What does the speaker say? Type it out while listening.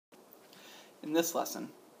In this lesson,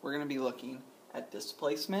 we're going to be looking at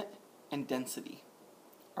displacement and density.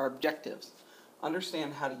 Our objectives: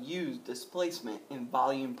 understand how to use displacement in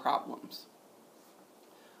volume problems.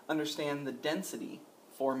 Understand the density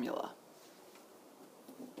formula.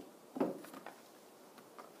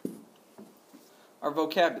 Our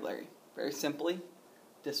vocabulary, very simply,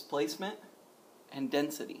 displacement and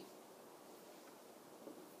density.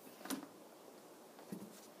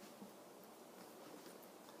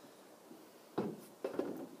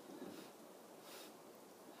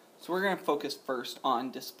 So we're going to focus first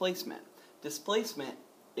on displacement. Displacement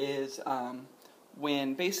is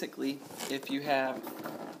when basically if you have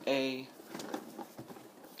a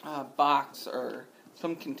box or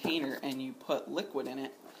some container and you put liquid in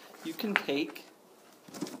it, you can take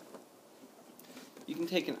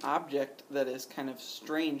an object that is kind of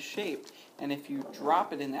strange shaped, and if you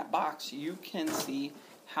drop it in that box, you can see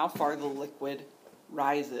how far the liquid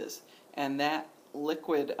rises, and that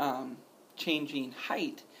liquid changing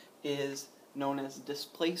height is known as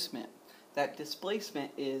displacement. That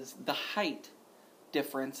displacement is the height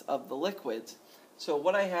difference of the liquids. So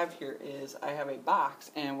what I have here is I have a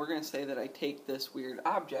box, and we're going to say that I take this weird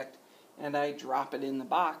object and I drop it in the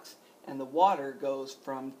box, and the water goes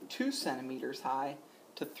from 2 centimeters high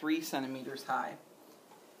to 3 centimeters high.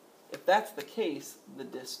 If that's the case, the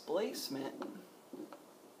displacement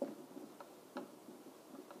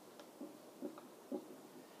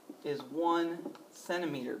is 1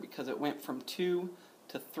 centimeter because it went from 2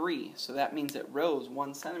 to 3. So that means it rose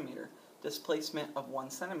 1 centimeter. Displacement of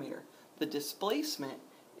 1 centimeter. The displacement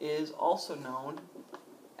is also known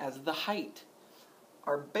as the height.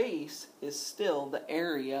 Our base is still the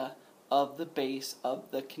area of the base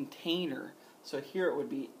of the container. So here it would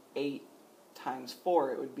be 8 times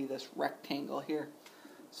 4. It would be this rectangle here.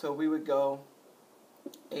 So we would go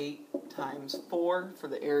 8 times 4 for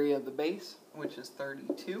the area of the base, which is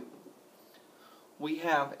 32. We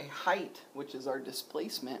have a height, which is our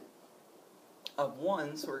displacement, of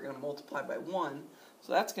 1, so we're going to multiply by 1.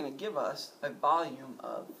 So that's going to give us a volume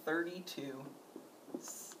of 32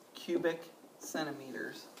 cubic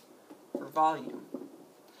centimeters for volume.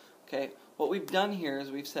 Okay, what we've done here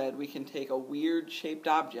is we've said we can take a weird shaped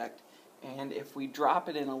object, and if we drop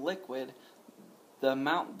it in a liquid, the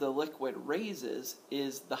amount the liquid raises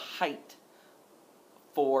is the height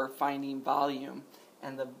for finding volume,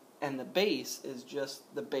 and the base is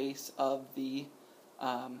just the base of the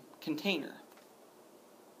container.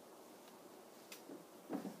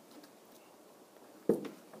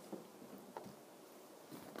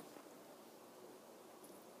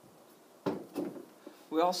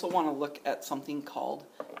 We also want to look at something called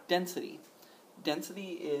density.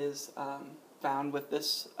 Density is found with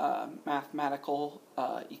this mathematical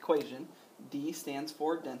equation. D stands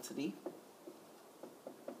for density.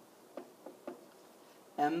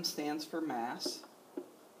 M stands for mass.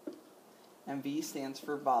 And V stands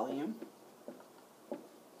for volume.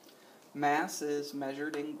 Mass is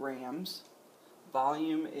measured in grams.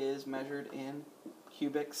 Volume is measured in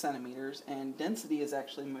cubic centimeters. And density is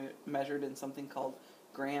actually measured in something called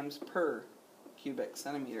grams per cubic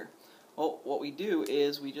centimeter. Well, what we do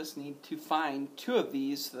is we just need to find 2 of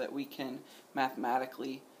these so that we can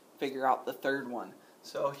mathematically figure out the third one.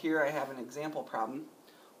 So here I have an example problem.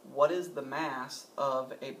 What is the mass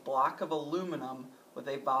of a block of aluminum with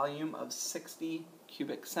a volume of 60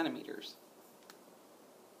 cubic centimeters?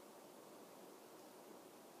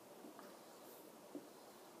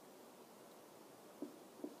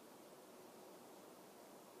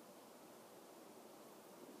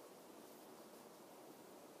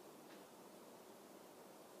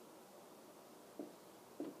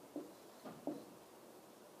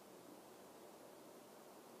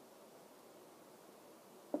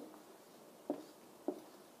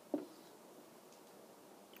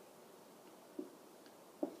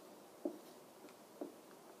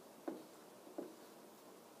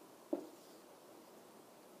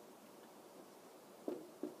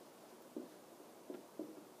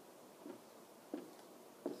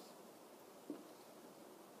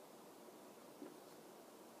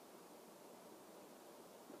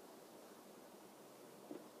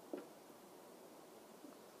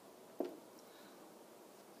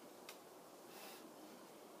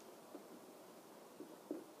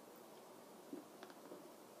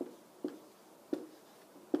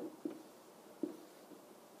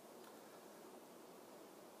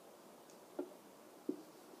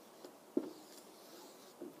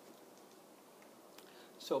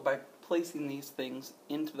 So by placing these things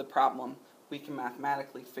into the problem, we can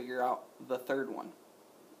mathematically figure out the third one.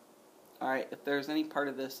 Alright, if there's any part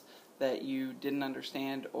of this that you didn't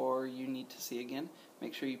understand or you need to see again,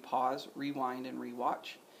 make sure you pause, rewind, and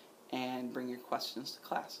rewatch, and bring your questions to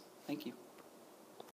class. Thank you.